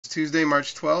Tuesday,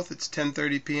 March 12th. It's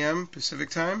 10:30 p.m. Pacific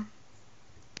time.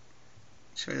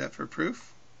 Show you that for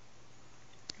proof.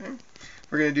 Okay.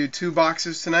 We're going to do 2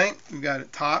 boxes tonight. We've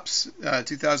got Topps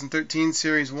 2013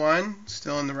 Series 1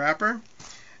 still in the wrapper.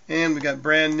 And we got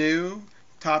brand new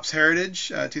Topps Heritage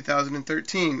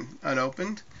 2013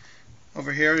 unopened.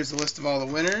 Over here is the list of all the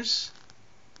winners.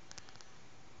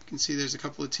 You can see there's a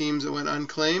couple of teams that went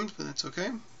unclaimed, but that's okay.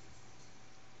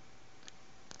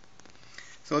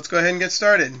 So let's go ahead and get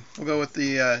started. We'll go with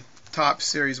the Topps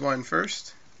Series 1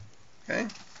 first. Okay,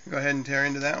 go ahead and tear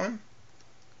into that one.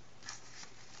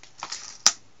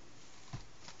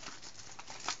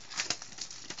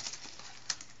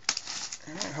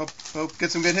 All right, hope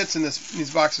get some good hits in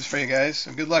these boxes for you guys.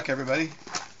 So good luck, everybody.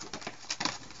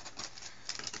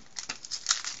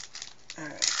 All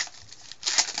right.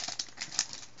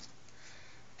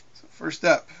 So first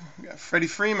up, we got Freddie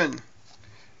Freeman,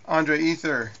 Andre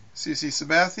Ethier, CC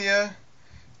Sabathia,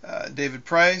 David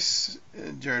Price,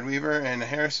 Jared Weaver, and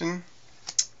Harrison,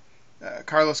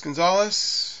 Carlos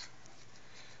Gonzalez,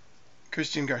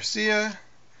 Christian Garcia,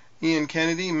 Ian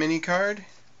Kennedy, mini card,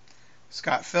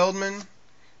 Scott Feldman,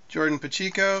 Jordan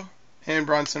Pacheco, and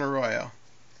Bronson Arroyo.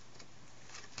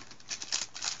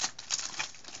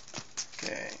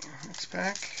 Okay, next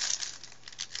pack.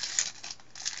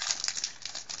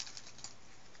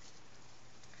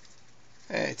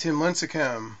 Hey, Tim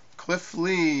Lincecum, Cliff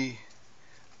Lee,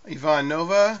 Ivan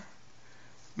Nova,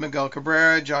 Miguel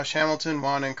Cabrera, Josh Hamilton,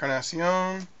 Juan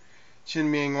Encarnacion,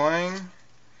 Chin-Ming Wang.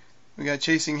 We got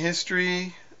Chasing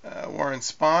History, Warren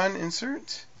Spahn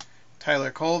insert,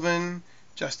 Tyler Colvin,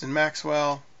 Justin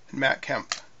Maxwell, and Matt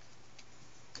Kemp.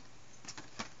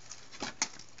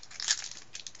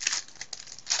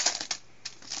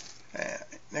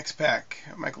 Next pack,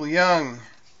 Michael Young,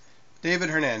 David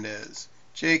Hernandez,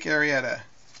 Jake Arrieta,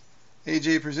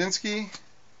 AJ Pierzynski,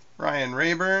 Ryan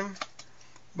Rayburn,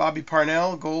 Bobby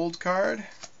Parnell, gold card,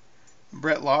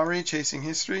 Brett Lawrie, Chasing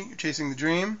the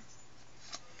Dream,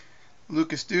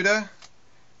 Lucas Duda,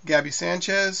 Gabby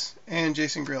Sanchez, and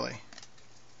Jason Grilli.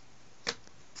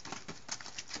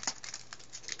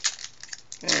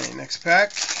 Okay, next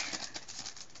pack.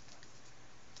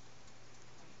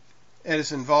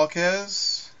 Edison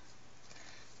Volquez,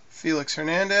 Felix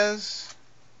Hernandez,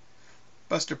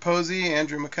 Buster Posey,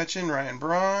 Andrew McCutchen, Ryan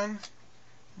Braun,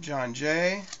 John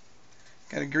Jay.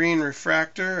 Got a green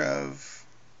refractor of,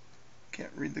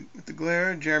 can't read with the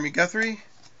glare, Jeremy Guthrie.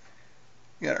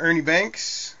 We got Ernie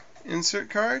Banks, insert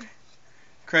card,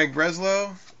 Craig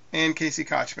Breslow, and Casey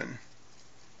Kochman.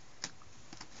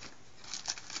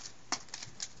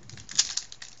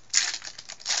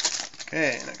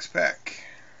 Okay, next pack.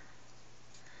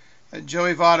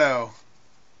 Joey Votto,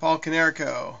 Paul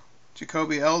Konerko,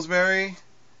 Jacoby Ellsbury,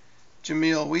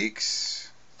 Jameel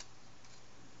Weeks,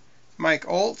 Mike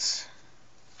Oltz,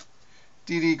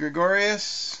 Didi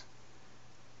Gregorius,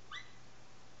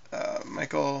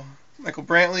 Michael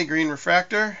Brantley, green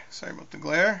refractor, sorry about the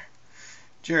glare,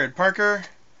 Jared Parker,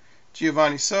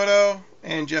 Giovanni Soto,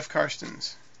 and Jeff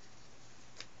Karstens.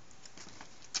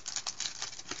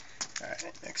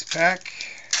 Alright, next pack.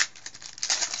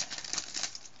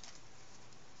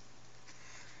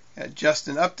 Got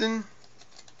Justin Upton,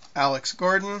 Alex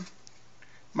Gordon,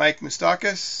 Mike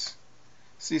Moustakas,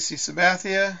 CC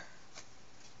Sabathia,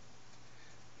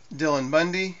 Dylan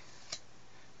Bundy,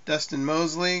 Dustin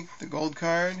Mosley, the gold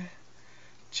card,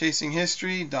 Chasing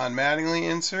History, Don Mattingly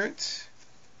insert,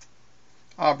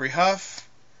 Aubrey Huff,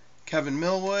 Kevin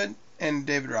Millwood, and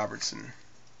David Robertson.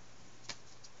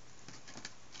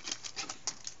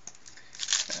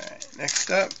 Alright, next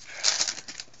up,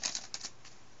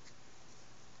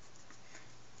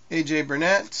 AJ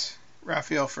Burnett,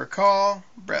 Rafael Furcal,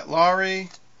 Brett Lawrie,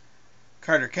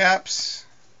 Carter Capps,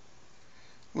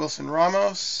 Wilson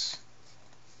Ramos,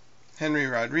 Henry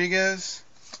Rodriguez,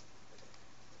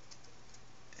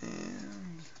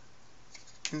 and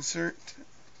insert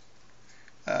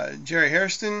Jerry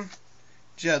Hairston,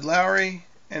 Jed Lowry,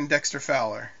 and Dexter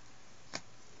Fowler.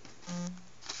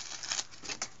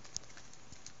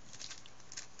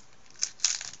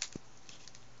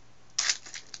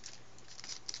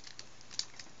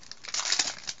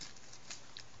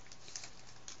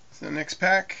 So next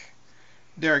pack,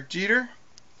 Derek Jeter,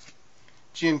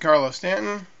 Giancarlo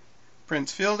Stanton,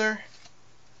 Prince Fielder,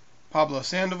 Pablo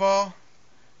Sandoval,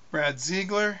 Brad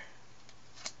Ziegler,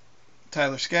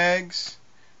 Tyler Skaggs,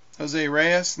 Jose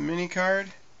Reyes, the mini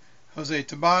card, Jose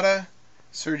Tabata,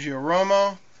 Sergio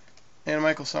Romo, and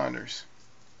Michael Saunders.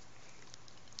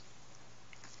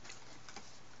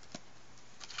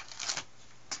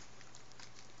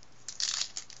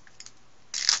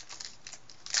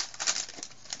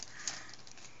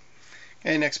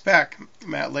 Okay, next pack,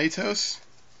 Matt Latos,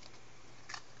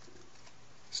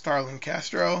 Starlin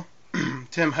Castro,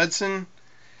 Tim Hudson,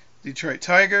 Detroit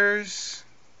Tigers,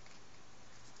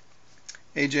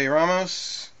 AJ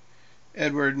Ramos,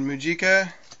 Edward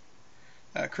Mujica,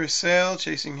 Chris Sale,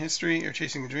 Chasing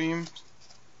the Dream,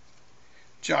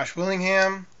 Josh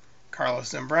Willingham,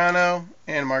 Carlos Zambrano,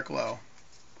 and Mark Lowe.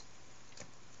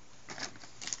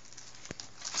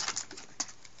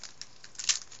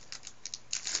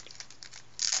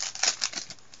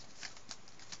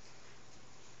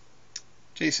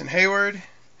 Jason Hayward,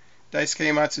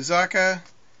 Daisuke Matsuzaka,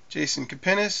 Jason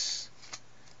Kapinis,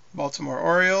 Baltimore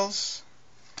Orioles,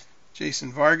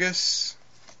 Jason Vargas,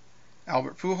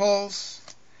 Albert Pujols,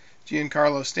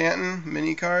 Giancarlo Stanton,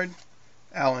 mini card,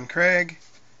 Alan Craig,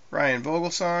 Ryan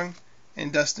Vogelsong,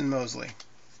 and Dustin Mosley.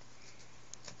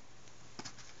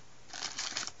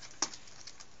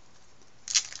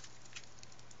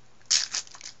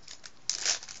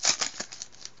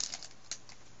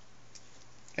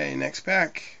 Okay, next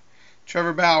pack.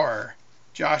 Trevor Bauer,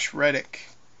 Josh Reddick,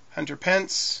 Hunter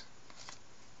Pence,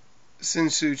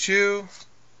 Sin-Soo Choo,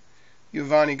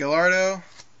 Giovanni Gallardo,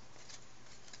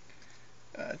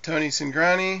 Tony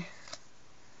Cingrani,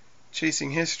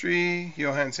 Chasing History,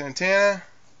 Johan Santana,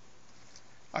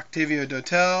 Octavio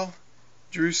Dotel,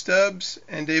 Drew Stubbs,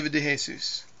 and David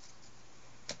DeJesus.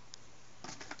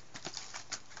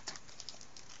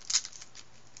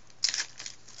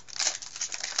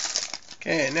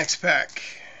 Okay, next pack.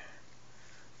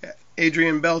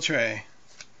 Adrian Beltre,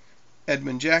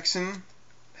 Edmund Jackson,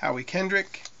 Howie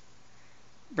Kendrick,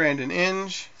 Brandon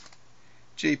Inge,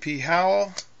 J.P.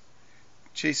 Howell,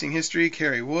 Chasing History,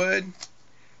 Kerry Wood,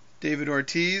 David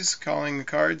Ortiz, Calling the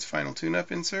Cards, Final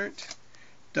Tune-Up insert,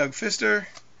 Doug Fister,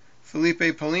 Felipe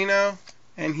Polino,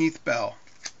 and Heath Bell.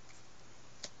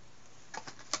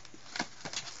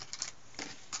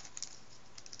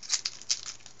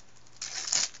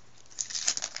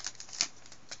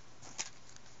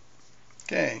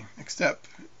 Okay, next up,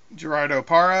 Gerardo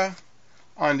Parra,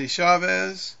 Andy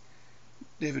Chavez,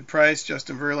 David Price,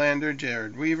 Justin Verlander,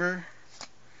 Jared Weaver,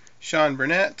 Sean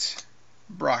Burnett,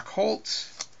 Brock Holt,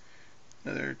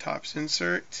 another Topps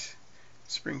insert,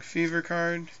 Spring Fever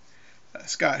card,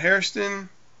 Scott Hairston,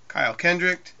 Kyle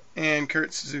Kendrick, and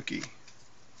Kurt Suzuki.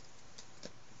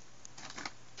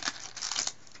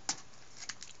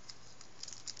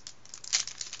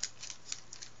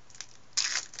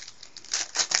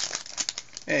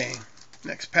 Okay,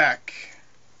 next pack.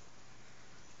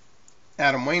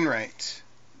 Adam Wainwright,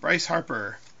 Bryce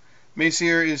Harper,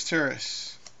 Masier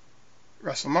Izturis,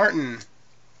 Russell Martin,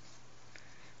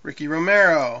 Ricky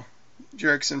Romero,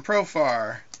 Jerickson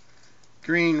Profar,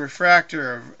 Green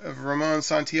Refractor of Ramon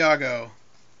Santiago,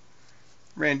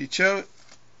 Randy Choate,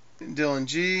 Dylan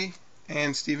G,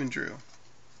 and Stephen Drew.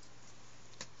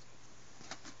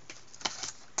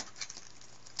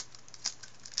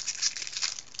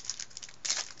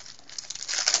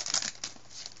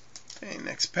 Okay,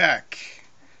 next pack.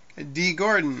 D.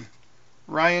 Gordon,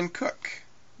 Ryan Cook,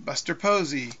 Buster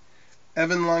Posey,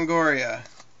 Evan Longoria,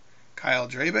 Kyle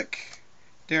Drabick,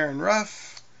 Darren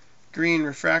Ruff, Green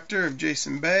Refractor of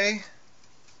Jason Bay,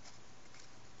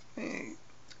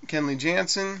 Kenley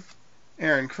Jansen,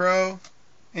 Aaron Crow,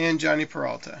 and Johnny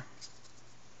Peralta.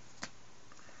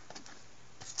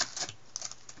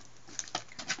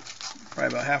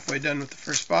 Probably about halfway done with the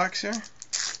first box here.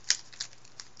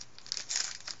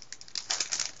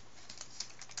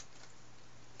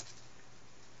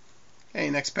 Okay,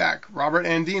 next pack. Robert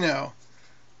Andino,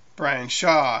 Brian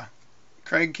Shaw,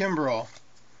 Craig Kimbrell,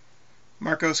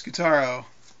 Marco Scutaro,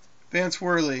 Vance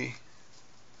Worley,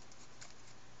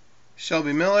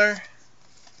 Shelby Miller,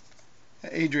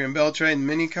 Adrian Beltre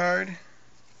mini card,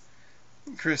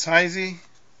 Chris Heisey,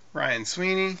 Ryan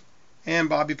Sweeney, and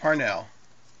Bobby Parnell.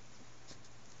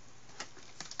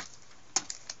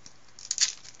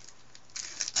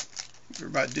 We're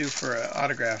about due for an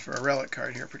autograph or a relic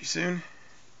card here pretty soon.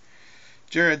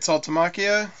 Jared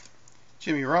Saltamacchia,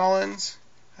 Jimmy Rollins,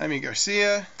 Jaime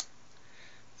Garcia,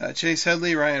 Chase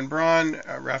Headley, Ryan Braun,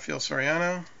 Rafael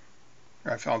Soriano,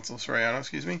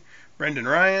 Brendan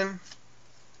Ryan,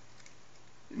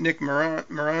 Nick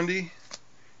Marondi,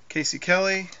 Casey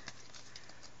Kelly,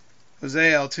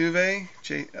 Jose Altuve,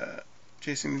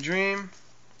 Chasing the Dream,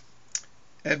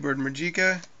 Edward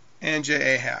Mujica, and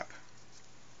J.A. Happ.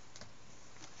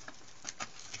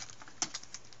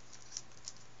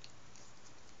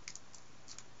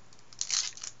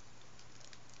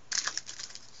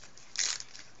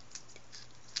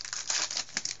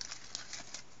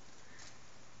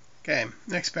 Okay,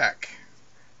 next pack.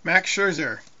 Max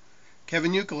Scherzer,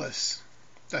 Kevin Youkilis,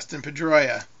 Dustin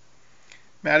Pedroia,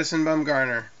 Madison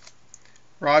Bumgarner,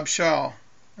 Rob Scahill,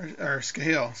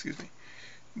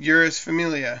 Uris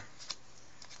Familia,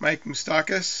 Mike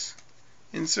Moustakas,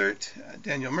 insert,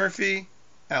 Daniel Murphy,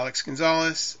 Alex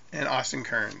Gonzalez, and Austin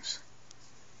Kearns.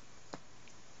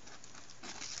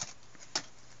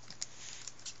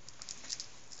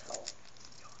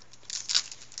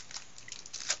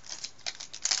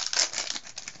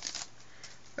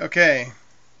 Okay,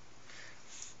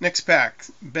 next pack,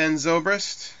 Ben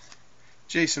Zobrist,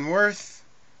 Jason Worth,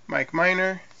 Mike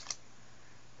Minor,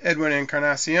 Edwin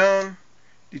Encarnacion,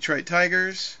 Detroit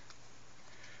Tigers,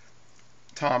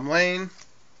 Tom Lane,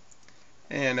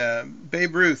 and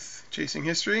Babe Ruth, Chasing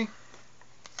History,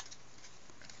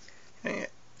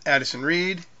 Addison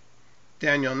Reed,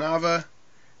 Daniel Nava,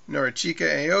 Norichika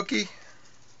Aoki,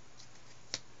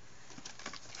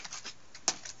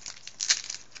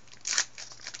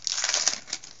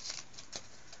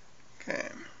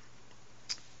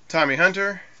 Tommy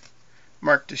Hunter,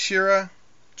 Mark Teixeira,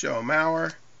 Joe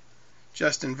Mauer,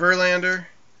 Justin Verlander,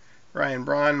 Ryan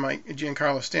Braun,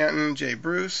 Giancarlo Stanton, Jay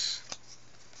Bruce,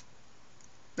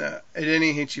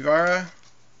 Edeni Hichivara,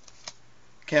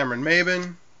 Cameron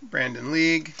Maben, Brandon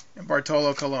League, and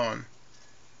Bartolo Colon.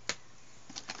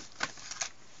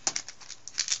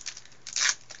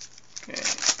 Okay.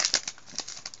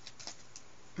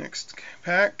 Next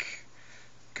pack,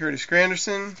 Curtis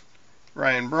Granderson,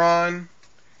 Ryan Braun,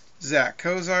 Zach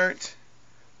Cozart,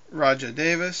 Raja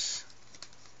Davis,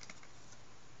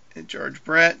 and George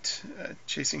Brett,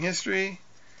 Chasing History.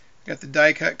 Got the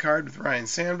die cut card with Ryan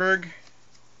Sandberg,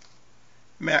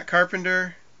 Matt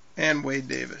Carpenter, and Wade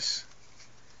Davis.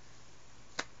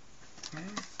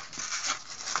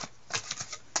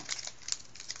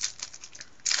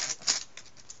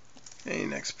 Okay,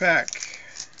 next pack.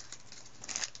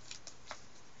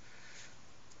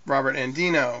 Robert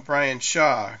Andino, Brian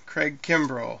Shaw, Craig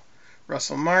Kimbrell,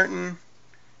 Russell Martin,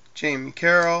 Jamie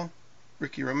Carroll,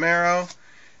 Ricky Romero,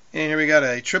 and here we got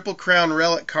a Triple Crown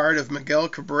Relic card of Miguel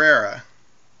Cabrera.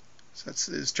 So that's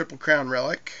his Triple Crown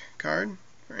Relic card.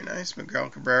 Very nice, Miguel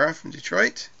Cabrera from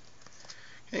Detroit.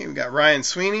 Okay, we got Ryan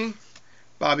Sweeney,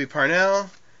 Bobby Parnell,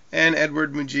 and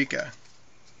Edward Mujica.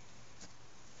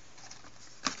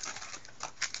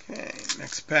 Okay,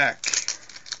 next pack.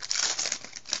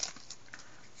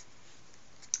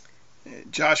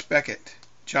 Josh Beckett,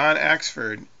 John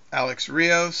Axford, Alex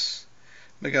Rios,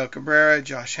 Miguel Cabrera,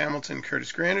 Josh Hamilton,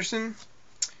 Curtis Granderson.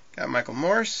 Got Michael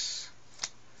Morse,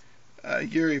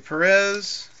 Yuri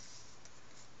Perez,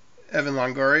 Evan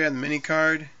Longoria, the mini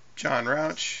card, John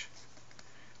Rauch,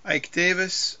 Ike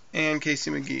Davis, and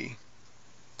Casey McGee.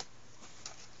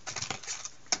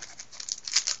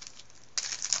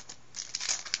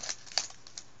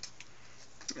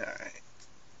 All right.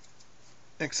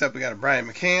 Next up, we got a Brian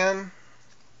McCann,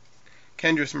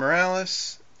 Kendrys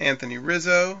Morales, Anthony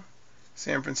Rizzo,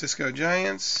 San Francisco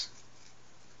Giants,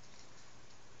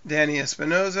 Danny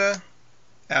Espinoza,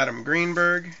 Adam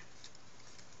Greenberg,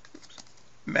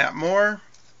 Matt Moore,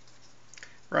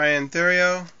 Ryan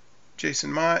Theriot,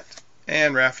 Jason Mott,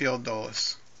 and Rafael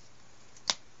Dolis.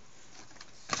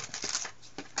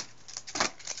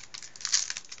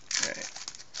 Okay.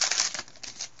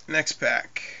 Next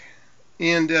pack.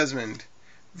 Ian Desmond,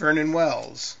 Vernon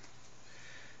Wells,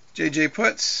 J.J.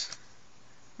 Putz,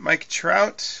 Mike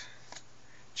Trout,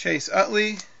 Chase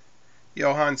Utley,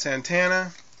 Johan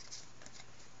Santana,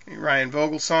 Ryan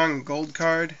Vogelsong, gold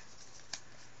card,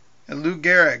 and Lou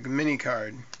Gehrig, mini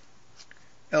card,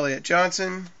 Elliott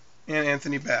Johnson, and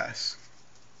Anthony Bass.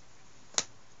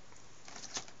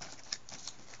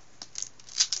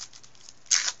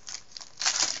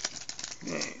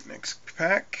 Okay, next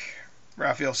pack,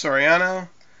 Rafael Soriano,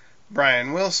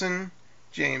 Brian Wilson,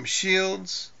 James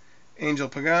Shields, Angel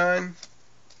Pagan,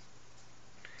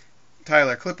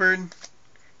 Tyler Clippard,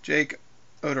 Jake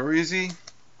Odorizzi,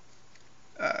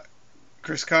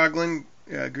 Chris Coughlin,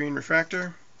 green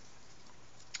refractor,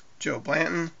 Joe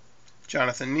Blanton,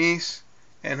 Jonathan Neese,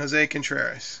 and Jose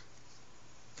Contreras.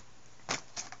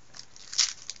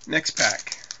 Next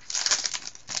pack.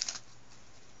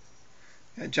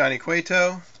 Johnny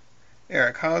Cueto,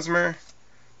 Eric Hosmer,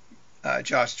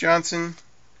 Josh Johnson,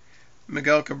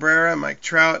 Miguel Cabrera, Mike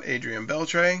Trout, Adrian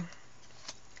Beltre,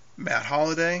 Matt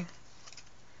Holliday,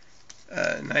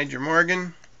 Niger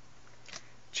Morgan,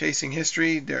 Chasing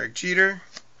History, Derek Jeter,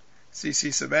 CC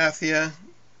Sabathia,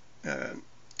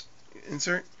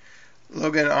 insert,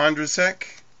 Logan Ondrusek,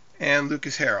 and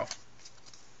Lucas Harrell.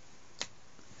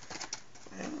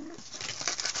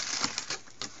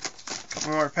 A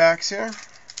couple more packs here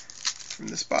from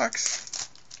this box.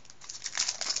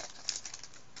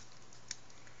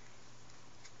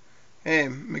 Hey,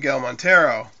 Miguel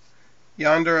Montero,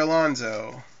 Yonder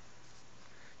Alonso,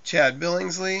 Chad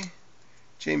Billingsley,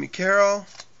 Jamie Carroll,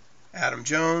 Adam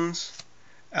Jones,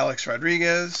 Alex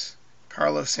Rodriguez,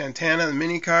 Carlos Santana, the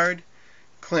mini card,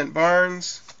 Clint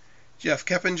Barnes, Jeff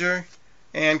Keppinger,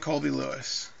 and Colby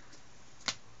Lewis.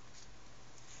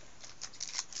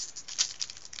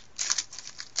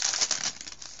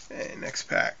 Okay, next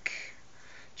pack.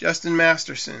 Justin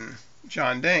Masterson,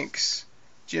 John Danks,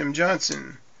 Jim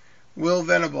Johnson, Will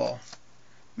Venable,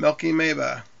 Melky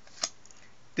Meba,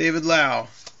 David Lau,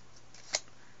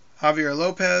 Javier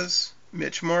Lopez,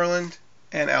 Mitch Moreland,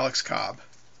 and Alex Cobb.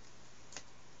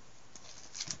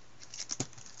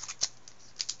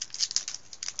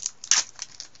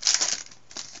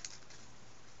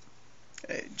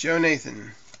 Okay, Joe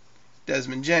Nathan,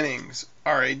 Desmond Jennings,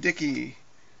 R.A. Dickey,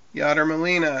 Yadier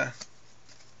Molina,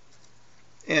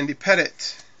 Andy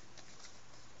Pettit,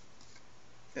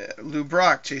 Lou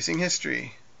Brock, Chasing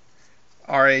History,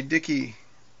 R.A. Dickey,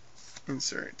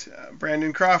 insert,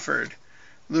 Brandon Crawford,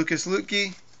 Lucas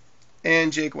Lutke,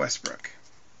 and Jake Westbrook.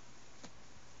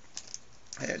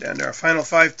 Okay, down to our final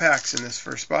 5 packs in this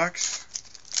first box.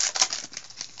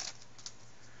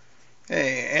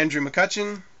 Okay, Andrew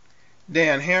McCutchen,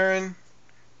 Dan Herron,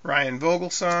 Ryan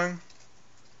Vogelsong,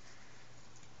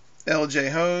 L.J.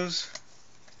 Hose,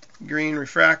 Green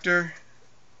Refractor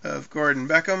of Gordon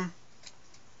Beckham,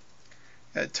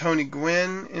 Tony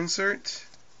Gwynn insert,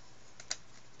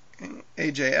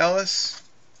 A.J. Ellis,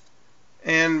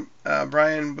 and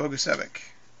Brian Bogusevic.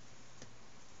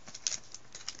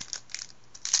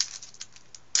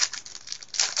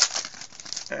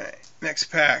 Alright, next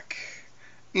pack.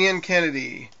 Ian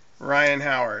Kennedy, Ryan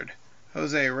Howard,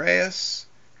 Jose Reyes,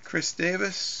 Chris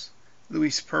Davis,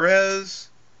 Luis Perez,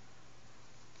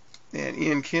 and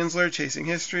Ian Kinsler, Chasing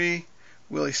History,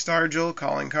 Willie Stargell,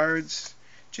 Calling Cards,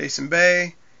 Jason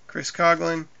Bay, Chris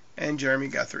Coughlin, and Jeremy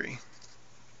Guthrie.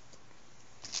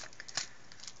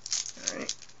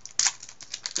 Alright,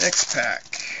 next pack.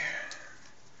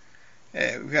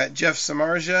 Hey, we've got Jeff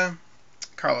Samardzija,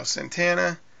 Carlos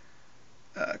Santana,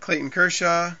 Clayton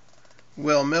Kershaw,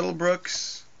 Will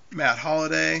Middlebrooks, Matt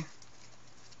Holliday,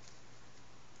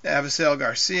 Avisail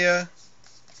Garcia,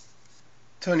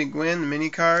 Tony Gwynn, the mini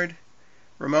card,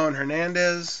 Ramon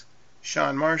Hernandez,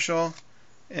 Sean Marshall,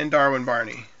 and Darwin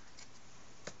Barney.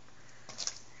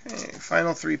 Okay,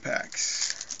 final 3 packs.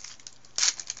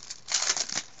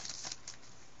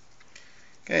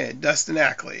 Okay, Dustin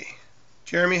Ackley,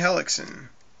 Jeremy Hellickson,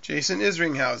 Jason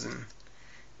Isringhausen,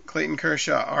 Clayton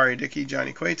Kershaw, R.A. Dickey,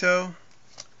 Johnny Cueto,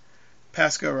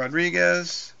 Pasco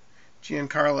Rodriguez,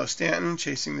 Giancarlo Stanton,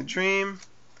 Chasing the Dream,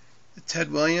 the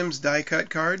Ted Williams die cut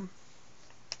card,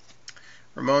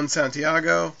 Ramon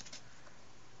Santiago,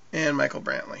 and Michael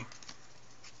Brantley.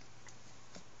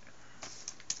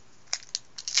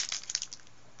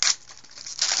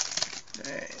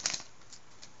 Okay.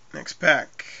 Next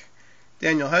pack.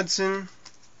 Daniel Hudson,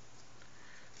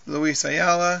 Luis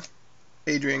Ayala,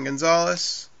 Adrian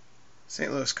Gonzalez,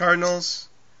 St. Louis Cardinals,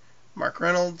 Mark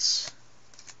Reynolds,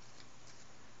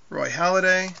 Roy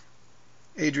Halladay,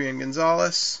 Adrian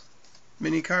Gonzalez,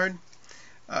 mini card,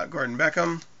 Gordon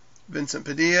Beckham, Vincent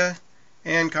Padilla,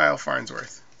 and Kyle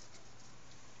Farnsworth.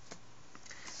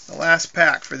 The last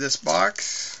pack for this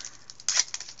box.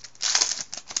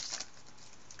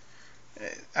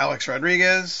 Alex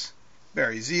Rodriguez,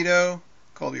 Barry Zito,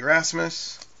 Colby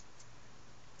Rasmus,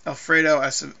 Alfredo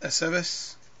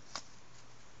Aceves,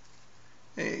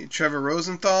 Trevor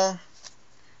Rosenthal,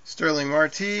 Sterling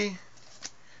Marte,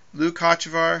 Luke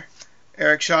Hochevar,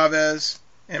 Eric Chavez,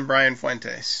 and Brian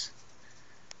Fuentes.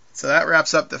 So that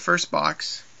wraps up the first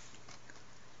box.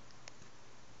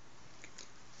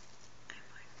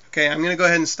 Okay, I'm going to go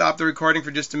ahead and stop the recording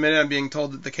for just a minute. I'm being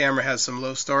told that the camera has some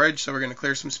low storage, so we're going to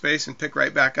clear some space and pick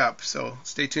right back up. So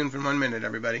stay tuned for 1 minute,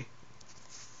 everybody.